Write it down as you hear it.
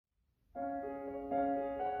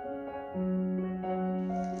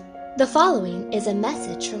The following is a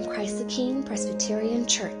message from Christ the King Presbyterian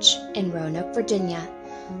Church in Roanoke, Virginia.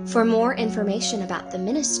 For more information about the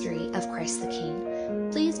ministry of Christ the King,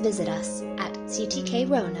 please visit us at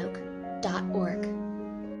ctkroanoke.org.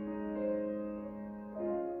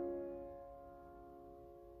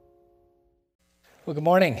 Well, good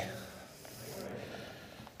morning.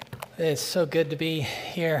 It's so good to be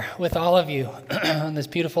here with all of you on this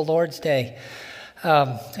beautiful Lord's Day.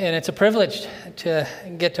 And it's a privilege to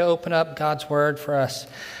get to open up God's Word for us.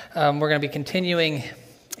 We're going to be continuing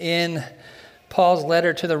in Paul's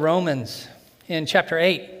letter to the Romans in chapter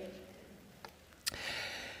 8.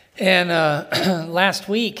 And last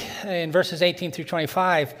week, in verses 18 through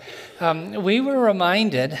 25, we were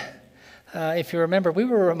reminded, if you remember,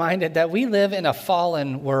 that we live in a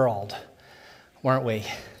fallen world, weren't we?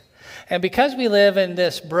 And because we live in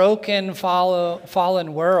this broken,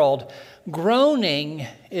 fallen world, groaning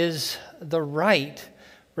is the right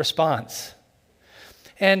response.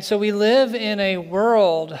 And so we live in a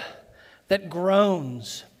world that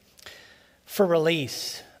groans for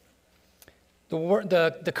release.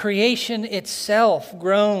 The creation itself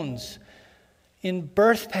groans in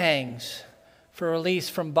birth pangs for release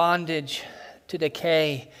from bondage to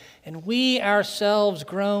decay. And we ourselves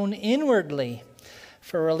groan inwardly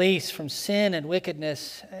for release from sin and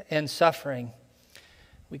wickedness and suffering.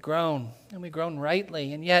 We groan, and we groan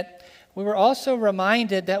rightly. And yet, we were also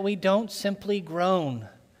reminded that we don't simply groan,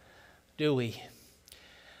 do we?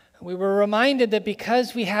 We were reminded that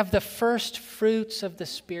because we have the first fruits of the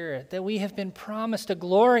Spirit, that we have been promised a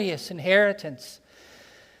glorious inheritance,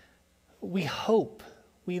 we hope.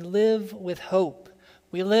 We live with hope.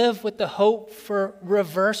 We live with the hope for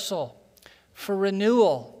reversal, for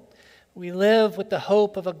renewal. We live with the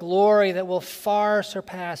hope of a glory that will far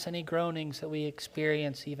surpass any groanings that we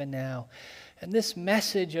experience even now. And this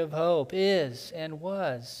message of hope is and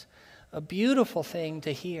was a beautiful thing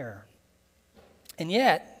to hear. And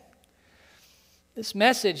yet, this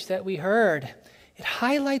message that we heard, it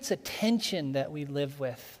highlights a tension that we live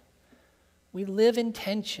with. We live in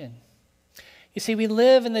tension. You see, we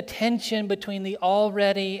live in the tension between the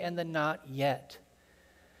already and the not yet.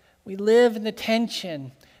 We live in the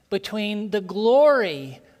tension between the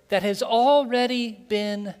glory that has already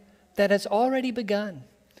begun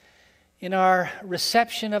in our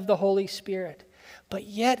reception of the Holy Spirit, but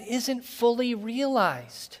yet isn't fully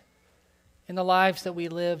realized in the lives that we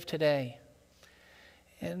live today.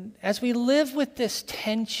 And as we live with this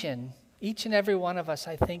tension, each and every one of us,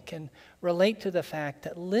 I think, can relate to the fact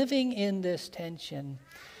that living in this tension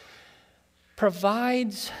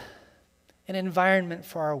provides an environment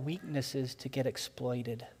for our weaknesses to get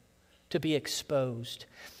exploited, to be exposed.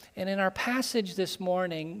 And in our passage this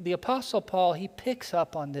morning, the Apostle Paul, he picks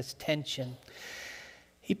up on this tension.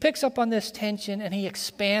 He picks up on this tension and he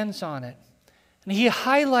expands on it. And he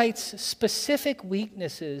highlights specific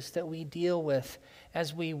weaknesses that we deal with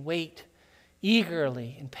as we wait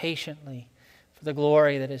eagerly and patiently for the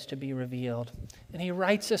glory that is to be revealed. And he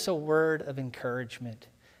writes us a word of encouragement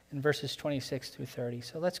in verses 26 through 30.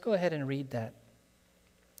 So let's go ahead and read that.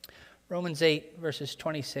 Romans 8, verses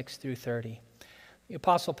 26 through 30. The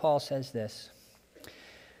Apostle Paul says this: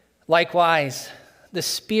 "Likewise, the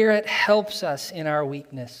Spirit helps us in our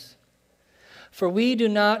weakness, for we do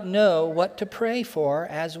not know what to pray for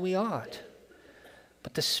as we ought.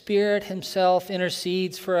 But the Spirit himself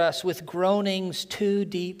intercedes for us with groanings too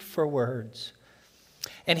deep for words.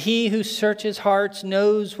 And he who searches hearts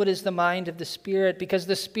knows what is the mind of the Spirit, because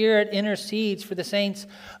the Spirit intercedes for the saints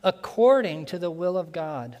according to the will of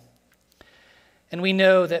God. And we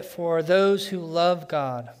know that for those who love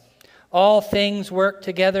God, all things work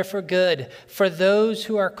together for good, for those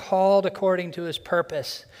who are called according to his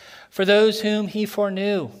purpose. For those whom he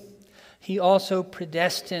foreknew, he also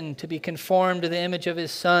predestined to be conformed to the image of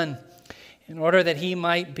his Son, in order that he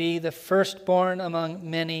might be the firstborn among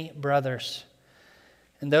many brothers.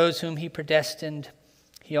 And those whom he predestined,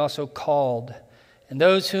 he also called. And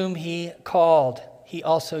those whom he called, he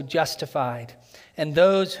also justified. And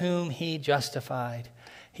those whom he justified,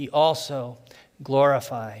 he also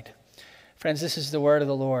glorified." Friends, this is the word of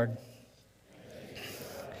the Lord.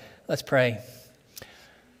 Let's pray.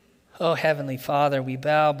 Oh, Heavenly Father, we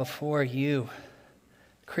bow before you,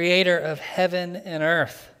 Creator of heaven and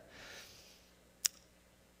earth.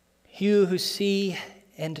 You who see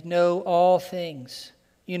and know all things.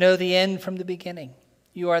 You know the end from the beginning.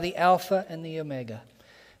 You are the Alpha and the Omega.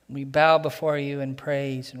 We bow before you in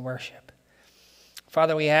praise and worship.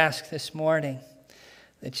 Father, we ask this morning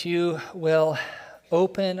that you will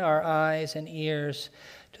open our eyes and ears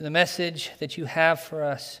to the message that you have for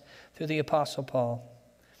us through the Apostle Paul.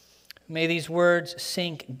 May these words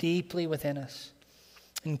sink deeply within us.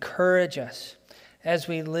 Encourage us as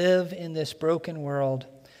we live in this broken world,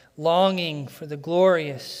 longing for the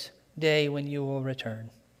glorious day when you will return.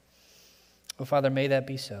 Oh, Father, may that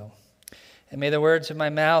be so. And may the words of my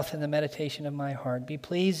mouth and the meditation of my heart be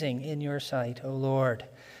pleasing in your sight, O Lord,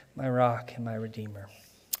 my rock and my redeemer.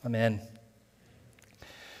 Amen.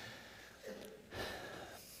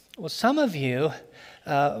 Well, some of you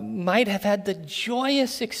might have had the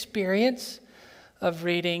joyous experience of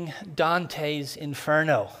reading Dante's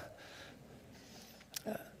Inferno.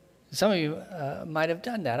 Some of you might have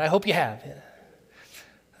done that. I hope you have.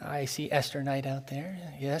 I see Esther Knight out there.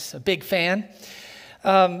 Yes, a big fan.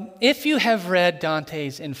 If you have read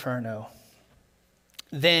Dante's Inferno,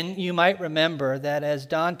 then you might remember that as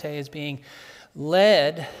Dante is being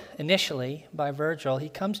led initially by Virgil, he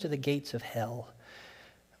comes to the gates of hell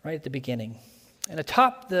right at the beginning. And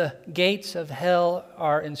atop the gates of hell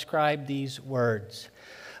are inscribed these words: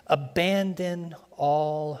 "Abandon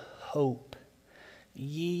all hope,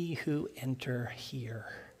 ye who enter here."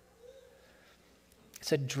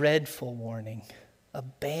 It's a dreadful warning.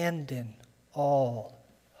 Abandon all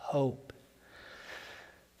hope.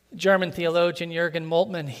 German theologian Jürgen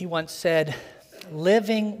Moltmann, he once said,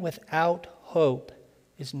 "Living without hope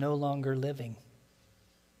is no longer living."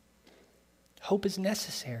 Hope is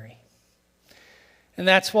necessary. And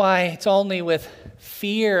that's why it's only with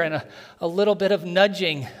fear and a little bit of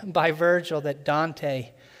nudging by Virgil that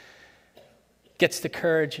Dante gets the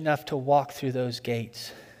courage enough to walk through those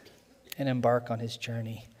gates and embark on his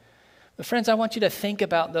journey. But friends, I want you to think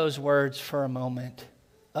about those words for a moment.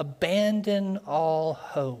 Abandon all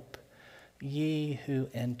hope, ye who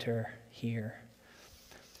enter here.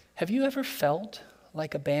 Have you ever felt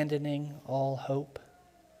like abandoning all hope?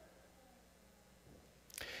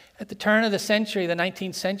 At the turn of the century, the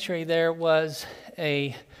 19th century, there was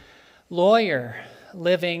a lawyer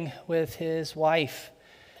living with his wife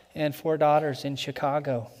and 4 daughters in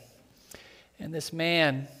Chicago. And this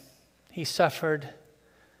man, he suffered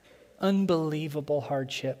unbelievable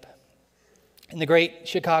hardship. In the Great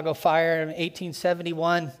Chicago Fire in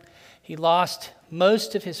 1871, he lost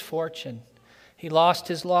most of his fortune. He lost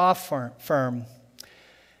his law firm.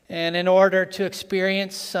 And in order to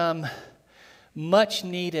experience some much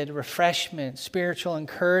needed refreshment, spiritual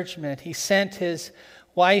encouragement, he sent his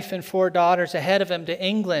wife and 4 daughters ahead of him to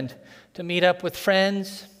England to meet up with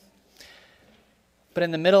friends. But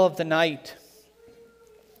in the middle of the night,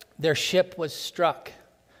 their ship was struck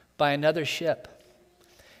by another ship,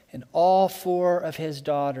 and all 4 of his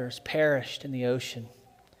daughters perished in the ocean.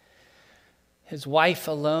 His wife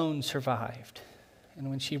alone survived, and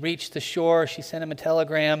when she reached the shore, she sent him a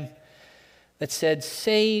telegram that said,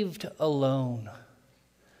 "Saved alone,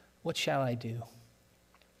 what shall I do?"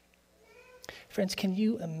 Friends, can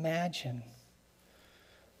you imagine?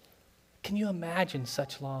 Can you imagine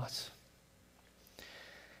such loss?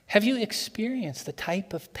 Have you experienced the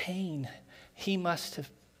type of pain he must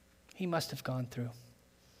have gone through?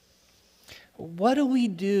 What do we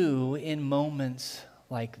do in moments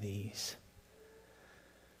like these?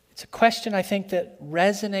 It's a question I think that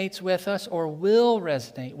resonates with us or will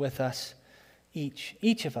resonate with us,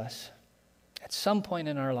 each of us, at some point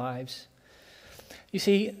in our lives. You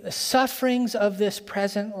see, the sufferings of this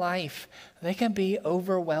present life, they can be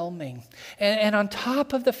overwhelming. And on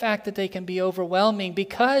top of the fact that they can be overwhelming,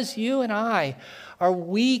 because you and I are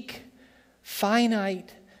weak,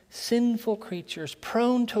 finite, sinful creatures,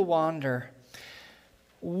 prone to wander,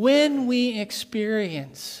 when we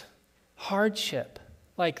experience hardship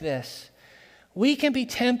like this, we can be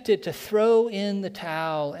tempted to throw in the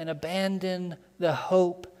towel and abandon the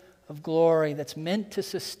hope of glory that's meant to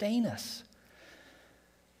sustain us.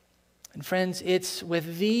 And friends, it's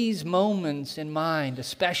with these moments in mind,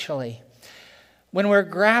 especially when we're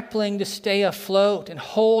grappling to stay afloat and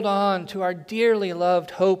hold on to our dearly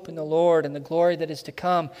loved hope in the Lord and the glory that is to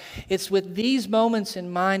come. It's with these moments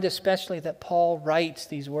in mind especially that Paul writes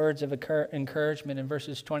these words of encouragement in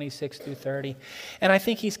verses 26 through 30. And I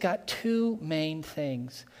think he's got 2 main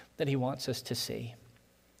things that he wants us to see.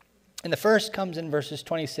 And the first comes in verses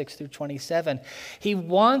 26 through 27. He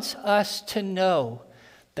wants us to know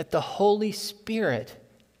that the Holy Spirit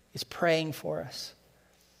is praying for us.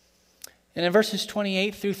 And in verses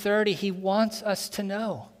 28 through 30, he wants us to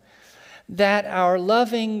know that our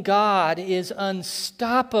loving God is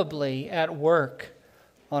unstoppably at work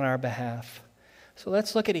on our behalf. So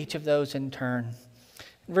let's look at each of those in turn.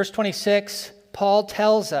 In verse 26, Paul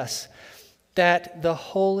tells us that the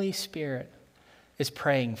Holy Spirit is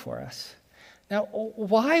praying for us. Now,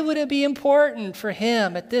 why would it be important for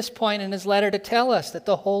him at this point in his letter to tell us that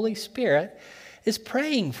the Holy Spirit is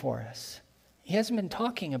praying for us. He hasn't been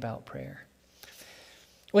talking about prayer.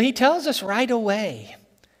 Well, he tells us right away.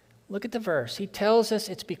 Look at the verse. He tells us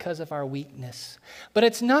it's because of our weakness. But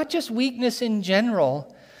it's not just weakness in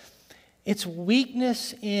general. It's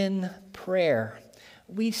weakness in prayer.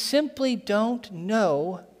 We simply don't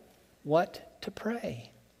know what to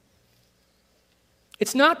pray.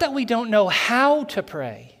 It's not that we don't know how to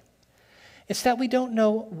pray. It's that we don't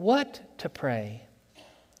know what to pray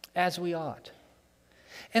as we ought.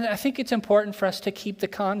 And I think it's important for us to keep the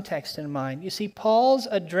context in mind. You see, Paul's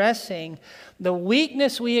addressing the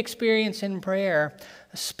weakness we experience in prayer,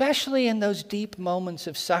 especially in those deep moments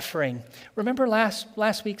of suffering. Remember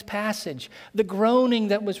last week's passage, the groaning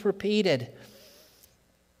that was repeated.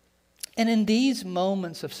 And in these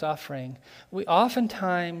moments of suffering, we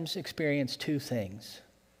oftentimes experience two things.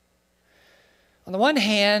 On the one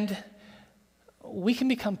hand, we can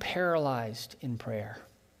become paralyzed in prayer.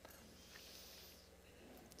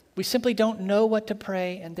 We simply don't know what to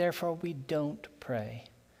pray, and therefore we don't pray.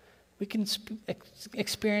 We can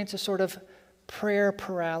experience a sort of prayer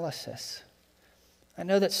paralysis. I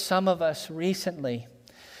know that some of us recently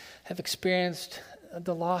have experienced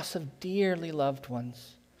the loss of dearly loved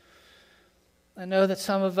ones. I know that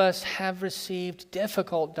some of us have received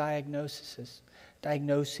difficult diagnoses.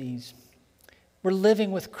 We're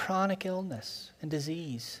living with chronic illness and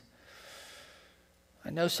disease. I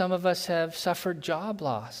know some of us have suffered job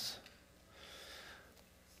loss,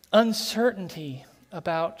 uncertainty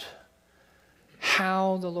about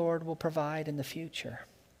how the Lord will provide in the future.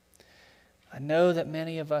 I know that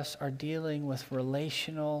many of us are dealing with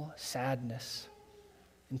relational sadness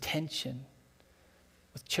and tension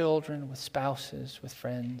with children, with spouses, with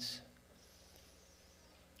friends.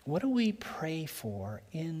 What do we pray for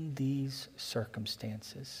in these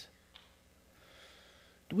circumstances?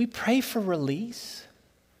 Do we pray for release?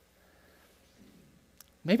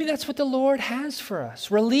 Maybe that's what the Lord has for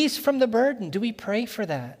us. Release from the burden. Do we pray for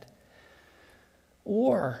that?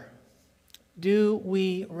 Or do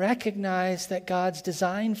we recognize that God's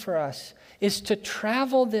design for us is to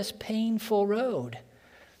travel this painful road?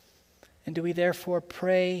 And do we therefore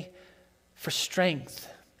pray for strength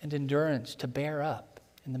and endurance to bear up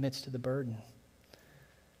in the midst of the burden?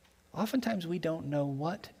 Oftentimes we don't know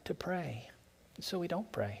what to pray, so we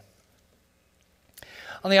don't pray.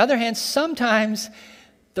 On the other hand, sometimes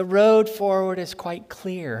the road forward is quite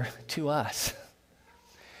clear to us.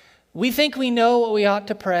 We think we know what we ought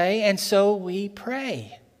to pray, and so we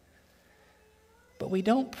pray. But we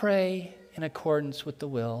don't pray in accordance with the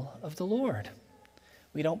will of the Lord.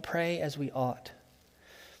 We don't pray as we ought.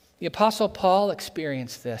 The Apostle Paul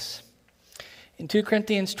experienced this. In 2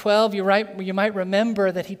 Corinthians 12, you might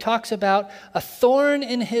remember that he talks about a thorn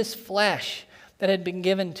in his flesh that had been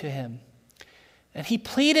given to him. And he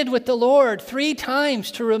pleaded with the Lord 3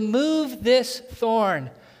 times to remove this thorn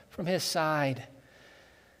from his side.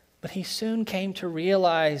 But he soon came to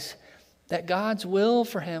realize that God's will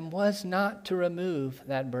for him was not to remove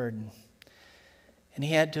that burden. And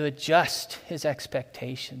he had to adjust his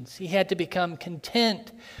expectations. He had to become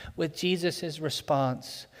content with Jesus'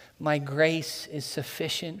 response. My grace is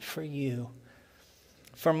sufficient for you,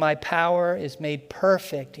 for my power is made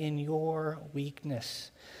perfect in your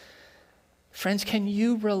weakness. Friends, can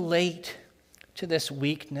you relate to this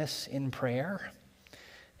weakness in prayer?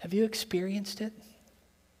 Have you experienced it?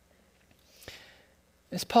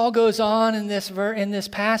 As Paul goes on in this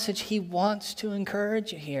passage, he wants to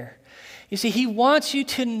encourage you here. You see, he wants you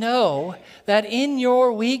to know that in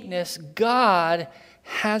your weakness, God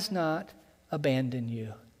has not abandoned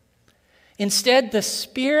you. Instead, the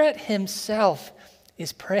Spirit himself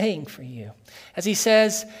is praying for you. As he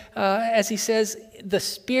says, the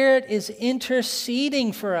Spirit is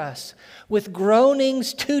interceding for us with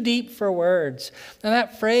groanings too deep for words. Now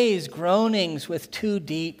that phrase, groanings with too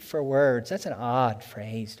deep for words, that's an odd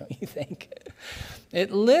phrase, don't you think?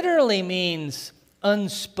 It literally means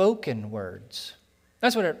unspoken words.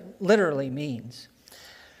 That's what it literally means.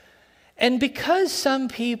 And because some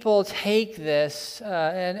people take this,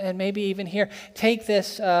 and maybe even here, take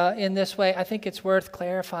this in this way, I think it's worth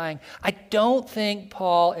clarifying. I don't think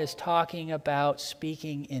Paul is talking about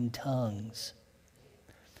speaking in tongues.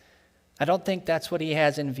 I don't think that's what he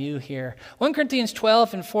has in view here. 1 Corinthians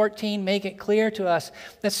 12 and 14 make it clear to us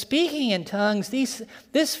that speaking in tongues,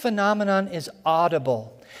 this phenomenon is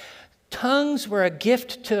audible. Tongues were a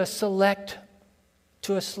gift to a select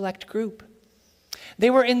group. They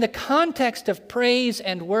were in the context of praise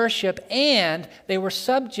and worship, and they were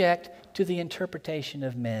subject to the interpretation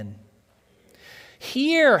of men.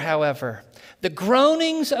 Here, however, the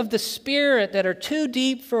groanings of the Spirit that are too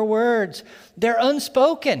deep for words, they're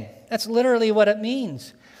unspoken, That's literally what it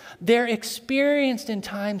means. They're experienced in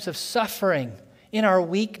times of suffering, in our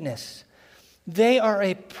weakness. They are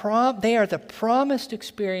the promised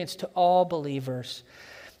experience to all believers.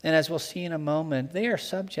 And as we'll see in a moment, they are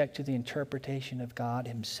subject to the interpretation of God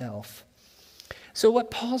himself. So what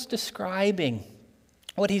Paul's describing,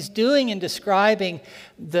 what he's doing in describing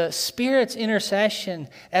the Spirit's intercession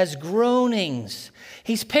as groanings,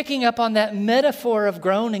 he's picking up on that metaphor of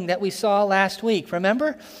groaning that we saw last week.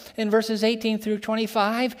 Remember? In verses 18 through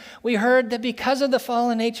 25, we heard that because of the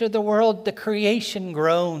fallen nature of the world, the creation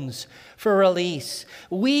groans for release.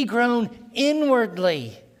 We groan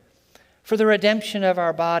inwardly for the redemption of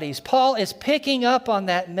our bodies. Paul is picking up on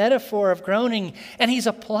that metaphor of groaning, and he's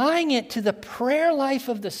applying it to the prayer life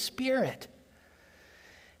of the Spirit.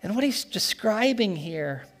 And what he's describing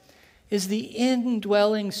here is the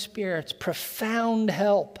indwelling Spirit's profound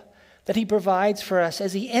help that he provides for us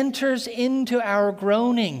as he enters into our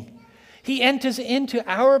groaning. He enters into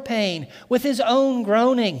our pain with his own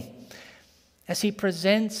groaning as he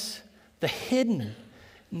presents the hidden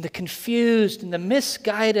and the confused and the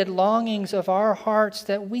misguided longings of our hearts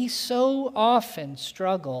that we so often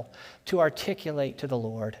struggle to articulate to the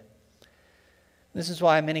Lord. This is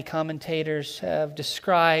why many commentators have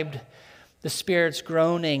described the Spirit's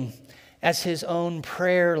groaning as his own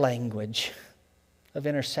prayer language of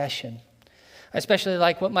intercession. I especially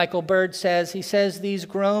like what Michael Bird says. He says these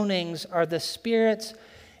groanings are the Spirit's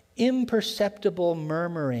imperceptible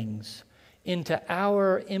murmurings into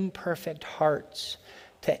our imperfect hearts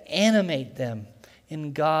to animate them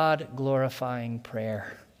in God-glorifying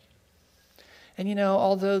prayer. And you know,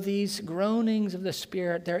 although these groanings of the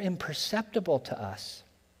Spirit, they're imperceptible to us,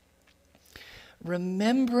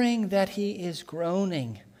 remembering that he is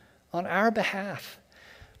groaning on our behalf,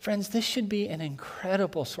 friends, this should be an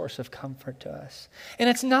incredible source of comfort to us. And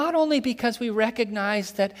it's not only because we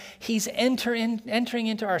recognize that he's entering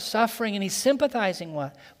into our suffering and he's sympathizing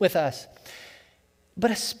with us, but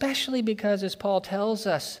especially because, as Paul tells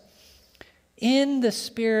us, in the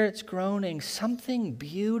Spirit's groaning, something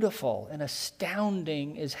beautiful and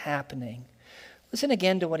astounding is happening. Listen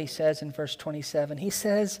again to what he says in verse 27. He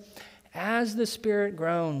says, as the Spirit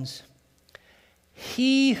groans,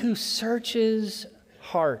 he who searches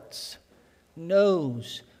hearts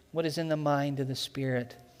knows what is in the mind of the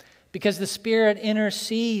Spirit, because the Spirit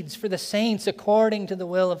intercedes for the saints according to the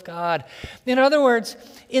will of God. In other words,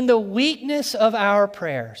 in the weakness of our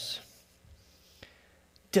prayers,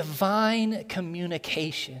 divine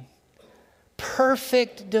communication,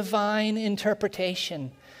 perfect divine interpretation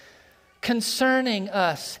concerning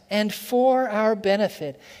us and for our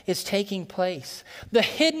benefit is taking place. The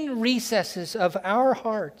hidden recesses of our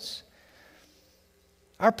hearts,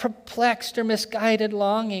 our perplexed or misguided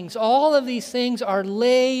longings, all of these things are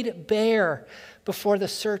laid bare before the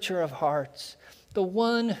searcher of hearts, the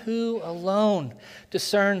one who alone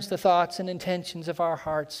discerns the thoughts and intentions of our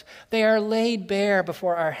hearts. They are laid bare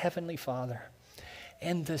before our Heavenly Father.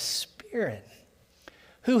 And the Spirit,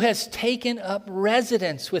 who has taken up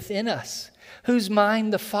residence within us, whose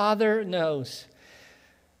mind the Father knows,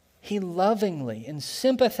 he lovingly and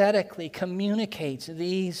sympathetically communicates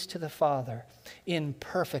these to the Father in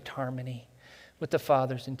perfect harmony with the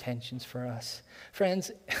Father's intentions for us.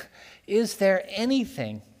 Friends, is there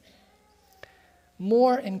anything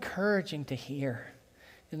more encouraging to hear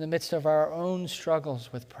in the midst of our own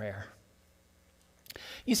struggles with prayer?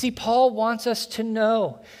 You see, Paul wants us to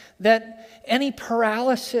know that any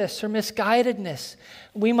paralysis or misguidedness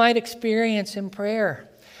we might experience in prayer,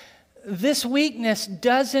 this weakness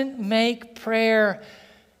doesn't make prayer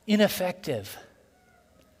ineffective.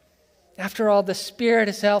 After all, the Spirit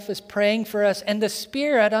itself is praying for us, and the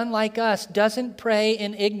Spirit, unlike us, doesn't pray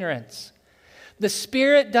in ignorance. The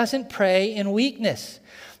Spirit doesn't pray in weakness.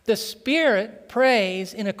 The Spirit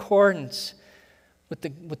prays in accordance with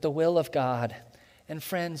the will of God. And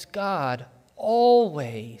friends, God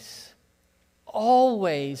always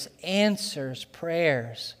answers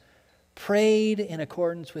prayers prayed in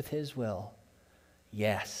accordance with his will.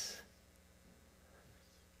 Yes.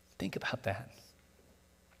 Think about that.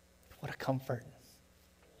 What a comfort.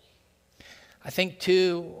 I think,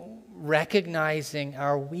 too, recognizing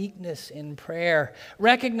our weakness in prayer,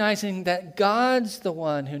 recognizing that God's the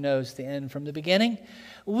one who knows the end from the beginning.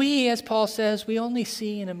 We, as Paul says, we only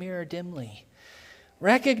see in a mirror dimly.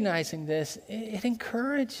 Recognizing this, it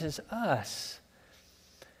encourages us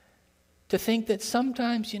to think that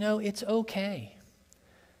sometimes, it's okay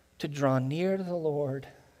to draw near to the Lord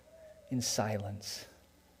in silence.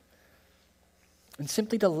 And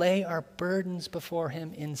simply to lay our burdens before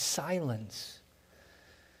him in silence.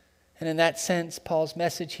 And in that sense, Paul's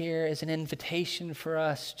message here is an invitation for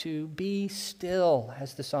us to be still,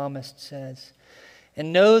 as the psalmist says,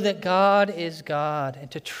 and know that God is God, and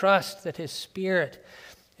to trust that His Spirit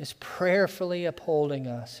is prayerfully upholding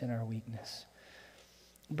us in our weakness.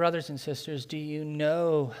 Brothers and sisters, do you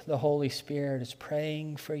know the Holy Spirit is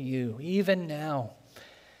praying for you, even now,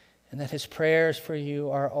 and that His prayers for you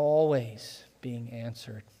are always being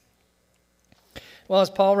answered? Well, as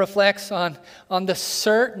Paul reflects on the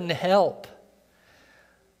certain help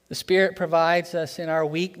the Spirit provides us in our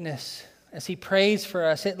weakness, as He prays for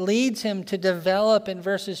us, it leads him to develop in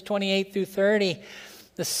verses 28 through 30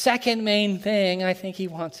 the second main thing I think he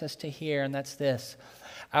wants us to hear, and that's this: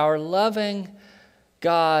 our loving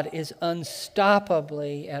God is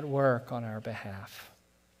unstoppably at work on our behalf.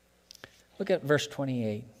 Look at verse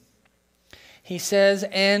 28. He says,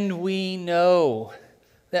 "And we know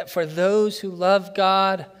that for those who love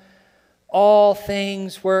God, all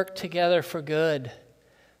things work together for good,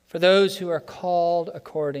 for those who are called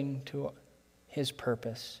according to His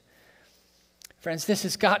purpose." Friends, this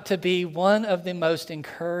has got to be one of the most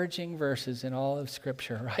encouraging verses in all of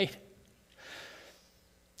Scripture, right?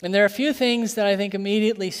 And there are a few things that I think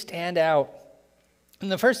immediately stand out.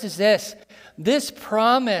 And the first is this: this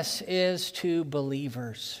promise is to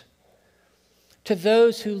believers, to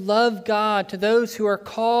those who love God, to those who are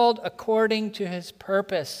called according to His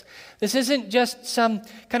purpose. This isn't just some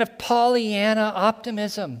kind of Pollyanna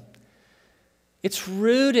optimism. It's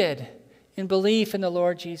rooted in belief in the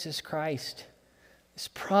Lord Jesus Christ. This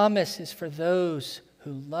promise is for those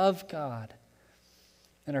who love God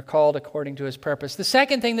and are called according to His purpose. The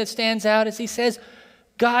second thing that stands out is he says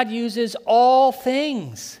God uses all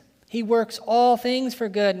things. He works all things for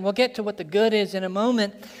good. And we'll get to what the good is in a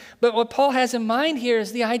moment. But what Paul has in mind here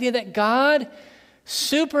is the idea that God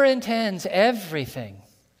superintends everything.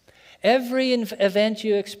 Every event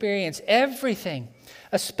you experience, everything,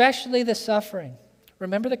 especially the suffering.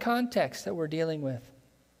 Remember the context that we're dealing with.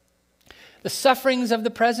 The sufferings of the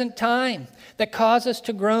present time that cause us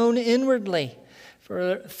to groan inwardly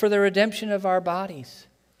for the redemption of our bodies.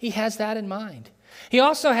 He has that in mind. He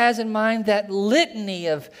also has in mind that litany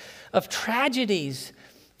of tragedies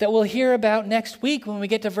that we'll hear about next week when we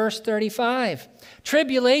get to verse 35.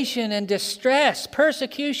 Tribulation and distress,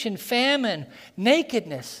 persecution, famine,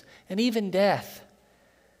 nakedness, and even death.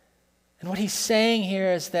 And what he's saying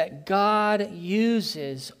here is that God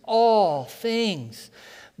uses all things,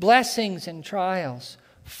 blessings and trials,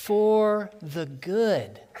 for the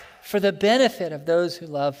good, for the benefit of those who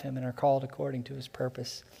love Him and are called according to His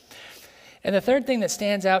purpose. And the third thing that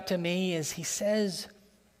stands out to me is he says,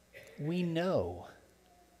 we know.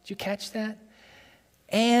 Did you catch that?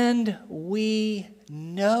 And we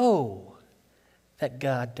know that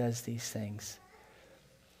God does these things.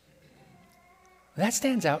 That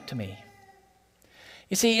stands out to me.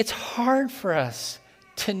 You see, it's hard for us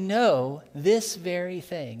to know this very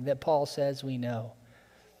thing that Paul says we know.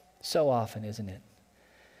 So often, isn't it?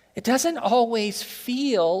 It doesn't always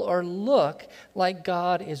feel or look like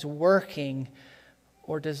God is working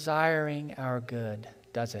or desiring our good,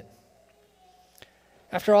 does it?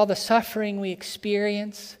 After all the suffering we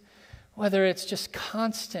experience, whether it's just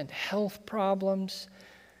constant health problems,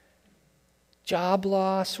 job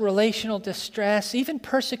loss, relational distress, even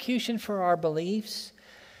persecution for our beliefs,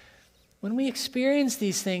 when we experience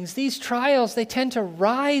these things, these trials, they tend to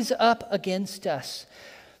rise up against us.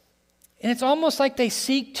 And it's almost like they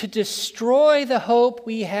seek to destroy the hope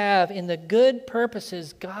we have in the good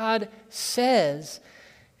purposes God says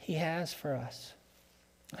He has for us.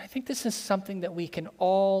 I think this is something that we can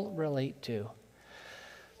all relate to.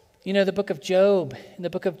 You know, the book of Job, in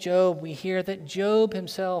the book of Job, we hear that Job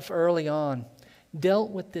himself early on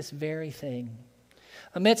dealt with this very thing.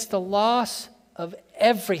 Amidst the loss of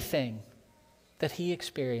everything that he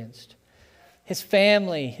experienced, his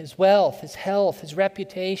family, his wealth, his health, his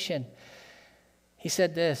reputation, he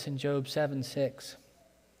said this in Job 7:6.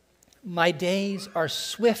 My days are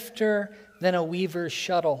swifter than a weaver's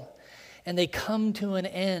shuttle, and they come to an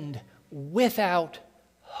end without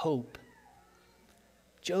hope.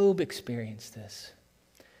 Job experienced this.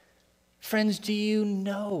 Friends, do you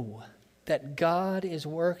know that God is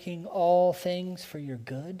working all things for your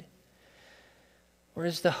good? Or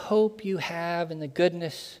is the hope you have in the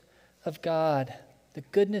goodness of God, the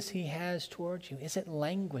goodness He has towards you, is it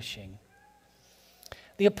languishing?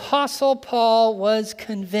 The Apostle Paul was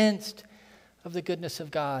convinced of the goodness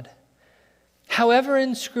of God. However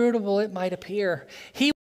inscrutable it might appear,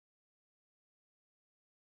 he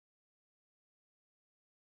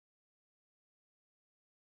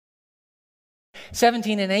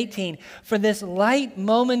 17 and 18. For this light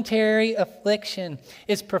momentary affliction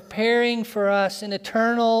is preparing for us an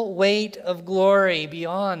eternal weight of glory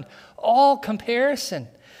beyond all comparison,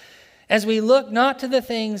 as we look not to the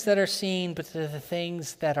things that are seen, but to the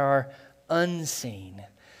things that are unseen.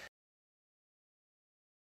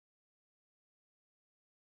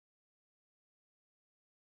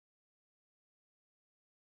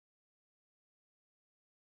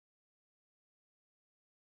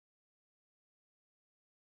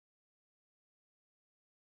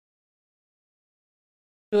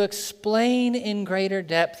 To explain in greater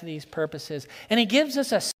depth these purposes. And he gives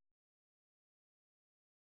us a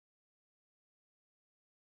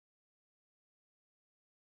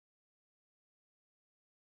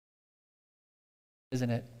isn't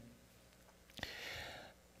it?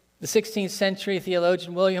 The 16th century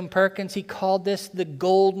theologian William Perkins, he called this the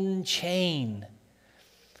golden chain.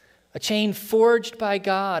 A chain forged by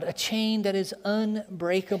God, a chain that is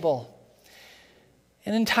unbreakable.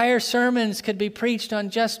 And entire sermons could be preached on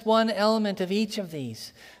just one element of each of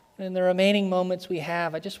these. In the remaining moments we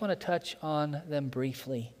have, I just want to touch on them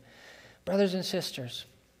briefly. Brothers and sisters,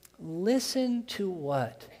 listen to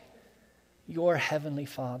what your Heavenly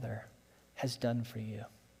Father has done for you.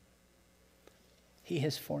 He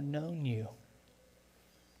has foreknown you.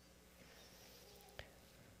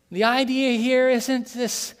 The idea here isn't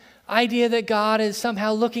this idea that God is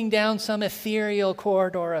somehow looking down some ethereal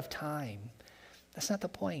corridor of time. That's not the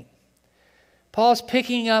point. Paul's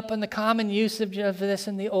picking up on the common usage of this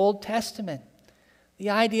in the Old Testament. The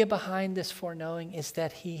idea behind this foreknowing is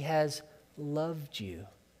that he has loved you,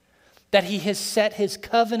 that he has set his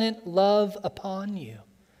covenant love upon you.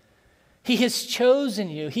 He has chosen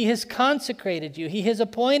you. He has consecrated you. He has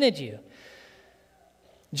appointed you.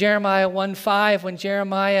 Jeremiah 1:5, when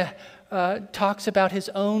Jeremiah talks about his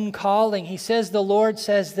own calling, he says, the Lord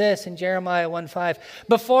says this in Jeremiah 1:5,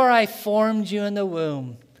 before I formed you in the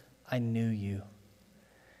womb, I knew you.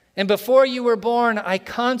 And before you were born, I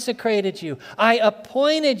consecrated you. I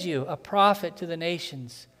appointed you a prophet to the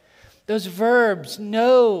nations. Those verbs,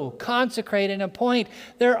 know, consecrate, and appoint,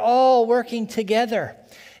 they're all working together.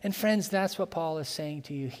 And friends, that's what Paul is saying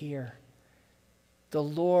to you here. The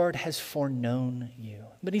Lord has foreknown you.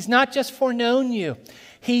 But he's not just foreknown you.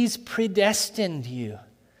 He's predestined you.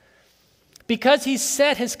 Because he's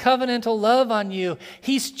set his covenantal love on you,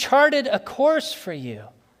 he's charted a course for you.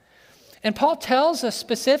 And Paul tells us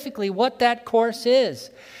specifically what that course is.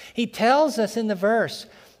 He tells us in the verse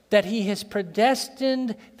that he has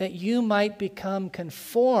predestined that you might become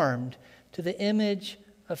conformed to the image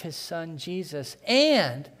of his Son Jesus,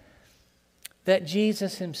 and that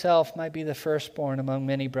Jesus himself might be the firstborn among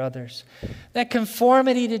many brothers. That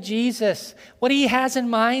conformity to Jesus, what he has in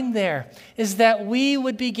mind there is that we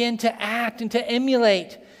would begin to act and to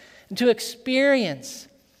emulate and to experience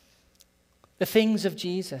the things of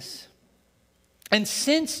Jesus. And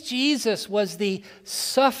since Jesus was the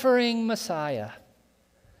suffering Messiah,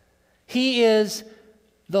 he is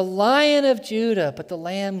the Lion of Judah, but the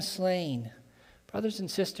Lamb slain. Brothers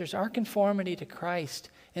and sisters, our conformity to Christ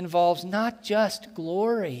involves not just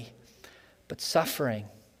glory, but suffering.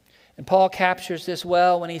 And Paul captures this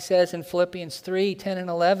well when he says in Philippians 3:10 and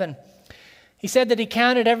 11, he said that he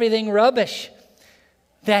counted everything rubbish,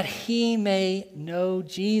 that he may know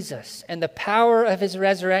Jesus and the power of his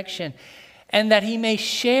resurrection, and that he may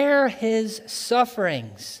share his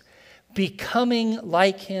sufferings, becoming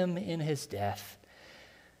like him in his death,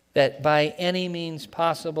 that by any means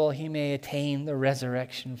possible he may attain the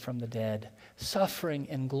resurrection from the dead. Suffering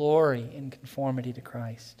and glory in conformity to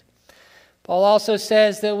Christ. Paul also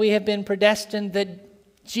says that we have been predestined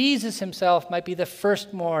that Jesus himself might be the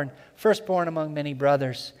firstborn among many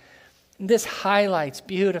brothers. And this highlights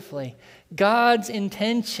beautifully God's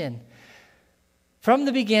intention from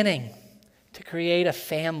the beginning to create a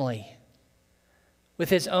family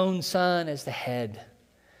with his own Son as the head.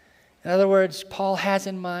 In other words, Paul has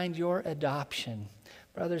in mind your adoption.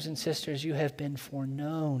 Brothers and sisters, you have been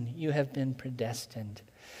foreknown. You have been predestined.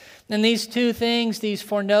 And these two things, these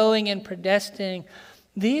foreknowing and predestining,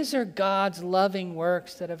 these are God's loving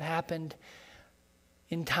works that have happened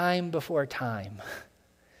in time before time.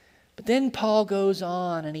 But then Paul goes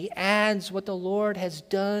on and he adds what the Lord has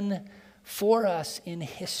done for us in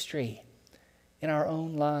history, in our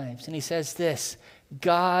own lives. And he says this,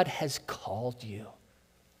 God has called you.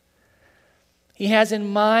 He has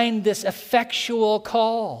in mind this effectual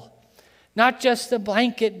call, not just the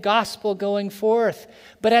blanket gospel going forth,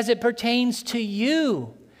 but as it pertains to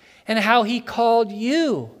you and how he called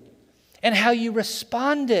you and how you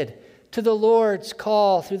responded to the Lord's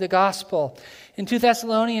call through the gospel. In 2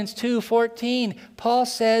 Thessalonians 2:14, Paul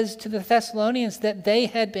says to the Thessalonians that they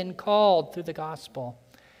had been called through the gospel.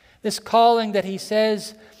 This calling that he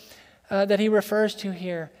says, that he refers to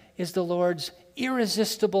here, is the Lord's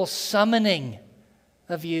irresistible summoning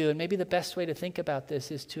of you. And maybe the best way to think about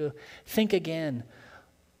this is to think again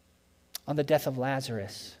on the death of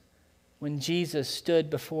Lazarus, when Jesus stood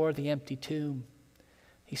before the empty tomb.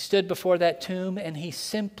 He stood before that tomb and he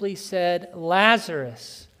simply said,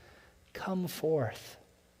 "Lazarus, come forth."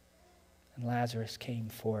 And Lazarus came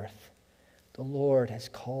forth. The Lord has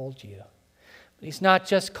called you. But he's not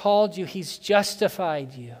just called you, he's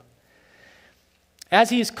justified you. As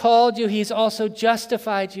he's called you, he's also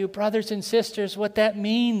justified you. Brothers and sisters, what that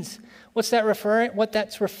means, what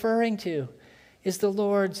that's referring to is the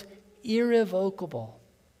Lord's irrevocable.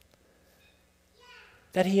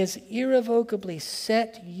 That he has irrevocably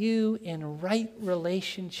set you in right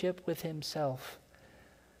relationship with himself.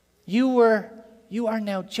 You are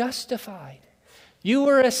now justified. You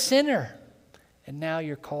were a sinner, and now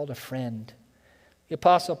you're called a friend. The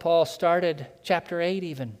Apostle Paul started chapter 8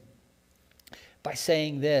 even by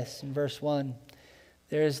saying this in verse 1,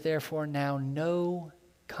 "There is therefore now no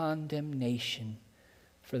condemnation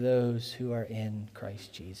for those who are in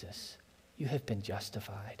Christ Jesus." You have been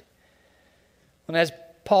justified. And as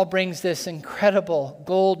Paul brings this incredible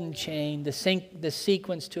golden chain, the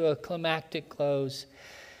sequence to a climactic close,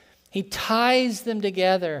 he ties them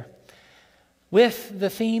together with the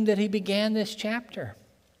theme that he began this chapter.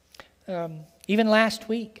 Even last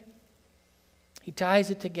week, he ties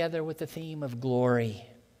it together with the theme of glory.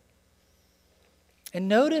 And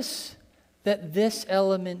notice that this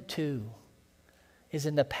element too is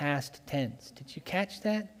in the past tense. Did you catch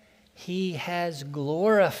that? He has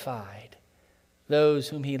glorified those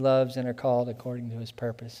whom he loves and are called according to his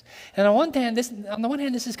purpose. And on the one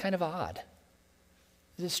hand, this is kind of odd.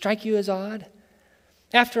 Does it strike you as odd?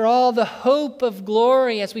 After all, the hope of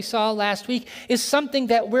glory, as we saw last week, is something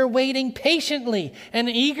that we're waiting patiently and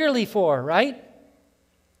eagerly for, right?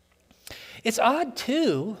 It's odd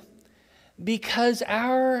too, because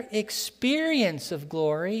our experience of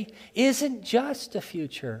glory isn't just a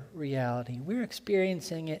future reality. We're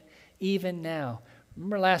experiencing it even now.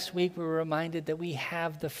 Remember last week we were reminded that we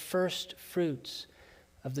have the first fruits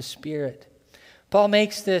of the Spirit. Paul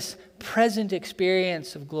makes this present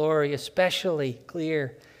experience of glory especially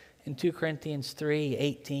clear in 2 Corinthians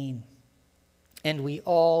 3:18. "And we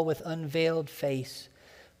all with unveiled face,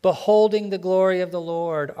 beholding the glory of the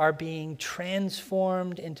Lord, are being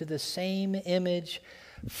transformed into the same image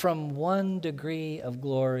from one degree of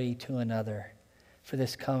glory to another. For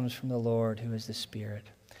this comes from the Lord who is the Spirit."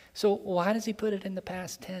 So why does he put it in the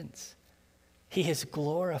past tense? He has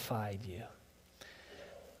glorified you.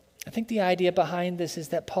 I think the idea behind this is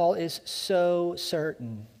that Paul is so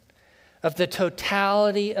certain of the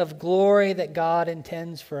totality of glory that God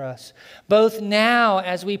intends for us, both now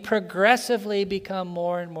as we progressively become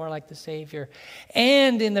more and more like the Savior,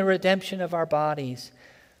 and in the redemption of our bodies.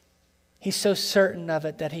 He's so certain of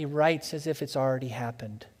it that he writes as if it's already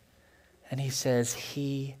happened. And he says,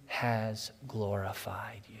 "He has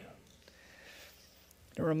glorified you."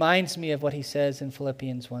 It reminds me of what he says in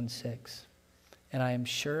Philippians 1:6. "And I am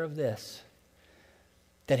sure of this,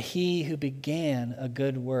 that he who began a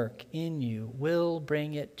good work in you will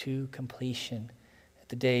bring it to completion at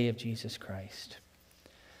the day of Jesus Christ."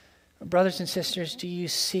 Brothers and sisters, do you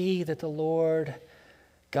see that the Lord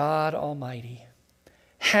God Almighty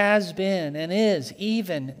has been and is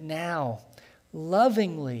even now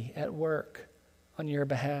lovingly at work on your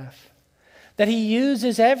behalf? That he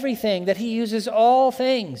uses everything, that he uses all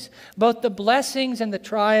things, both the blessings and the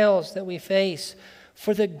trials that we face,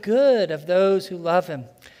 for the good of those who love him,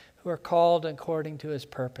 who are called according to his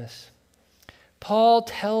purpose. Paul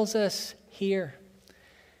tells us here,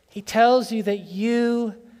 he tells you that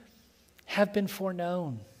you have been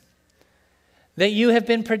foreknown, that you have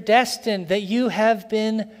been predestined, that you have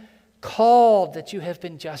been called, that you have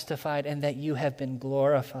been justified, and that you have been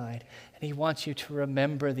glorified. And he wants you to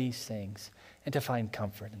remember these things and to find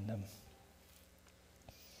comfort in them.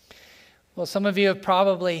 Well, some of you have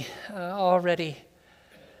probably already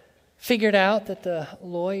figured out that the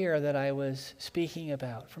lawyer that I was speaking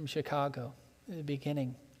about from Chicago in the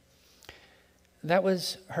beginning, that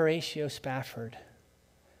was Horatio Spafford,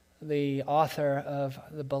 the author of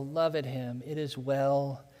the beloved hymn, "It Is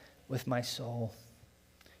Well With My Soul."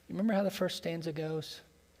 You remember how the first stanza goes?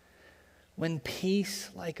 "When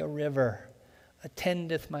peace like a river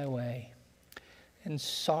attendeth my way, and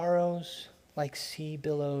sorrows like sea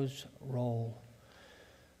billows roll.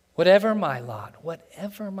 whatever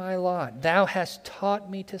my lot, thou hast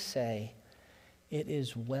taught me to say, it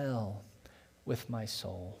is well with my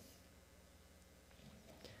soul.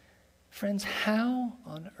 Friends, how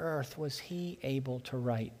on earth was he able to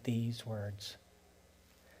write these words?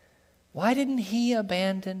 Why didn't he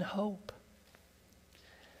abandon hope?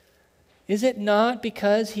 Is it not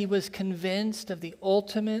because he was convinced of the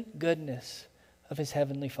ultimate goodness of his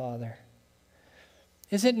heavenly Father?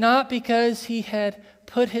 Is it not because he had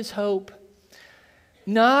put his hope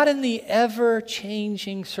not in the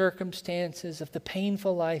ever-changing circumstances of the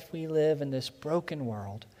painful life we live in this broken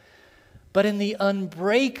world, but in the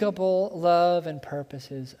unbreakable love and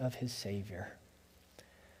purposes of his Savior?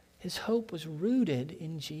 His hope was rooted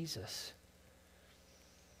in Jesus.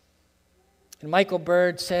 And Michael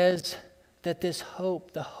Bird says that this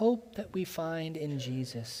hope, the hope that we find in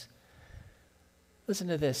Jesus, listen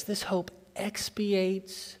to this, this hope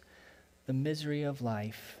expiates the misery of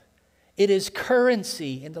life. It is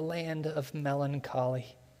currency in the land of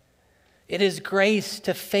melancholy. It is grace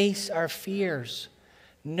to face our fears,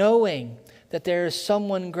 knowing that there is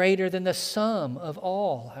someone greater than the sum of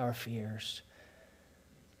all our fears.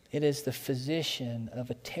 It is the physician of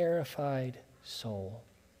a terrified soul.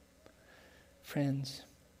 Friends,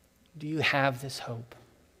 do you have this hope?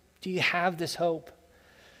 Do you have this hope?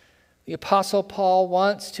 The Apostle Paul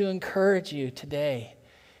wants to encourage you today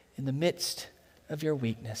in the midst of your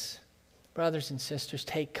weakness. Brothers and sisters,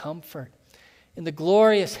 take comfort in the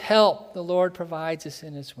glorious help the Lord provides us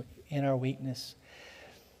in our weakness.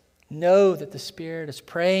 Know that the Spirit is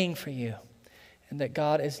praying for you and that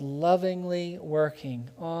God is lovingly working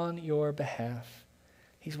on your behalf.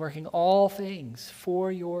 He's working all things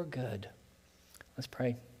for your good. Let's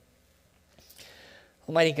pray.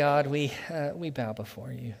 Almighty God, we bow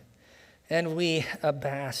before you, and we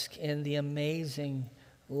bask in the amazing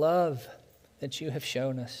love that you have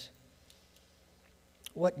shown us.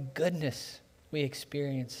 What goodness we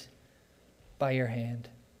experience by your hand.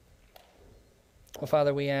 Well,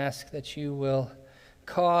 Father, we ask that you will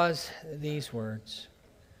cause these words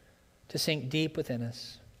to sink deep within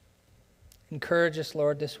us. Encourage us,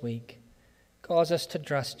 Lord, this week. Cause us to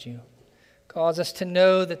trust you. Cause us to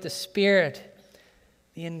know that the Spirit,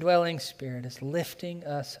 the indwelling Spirit, is lifting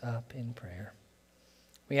us up in prayer.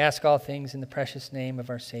 We ask all things in the precious name of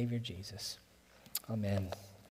our Savior Jesus. Amen.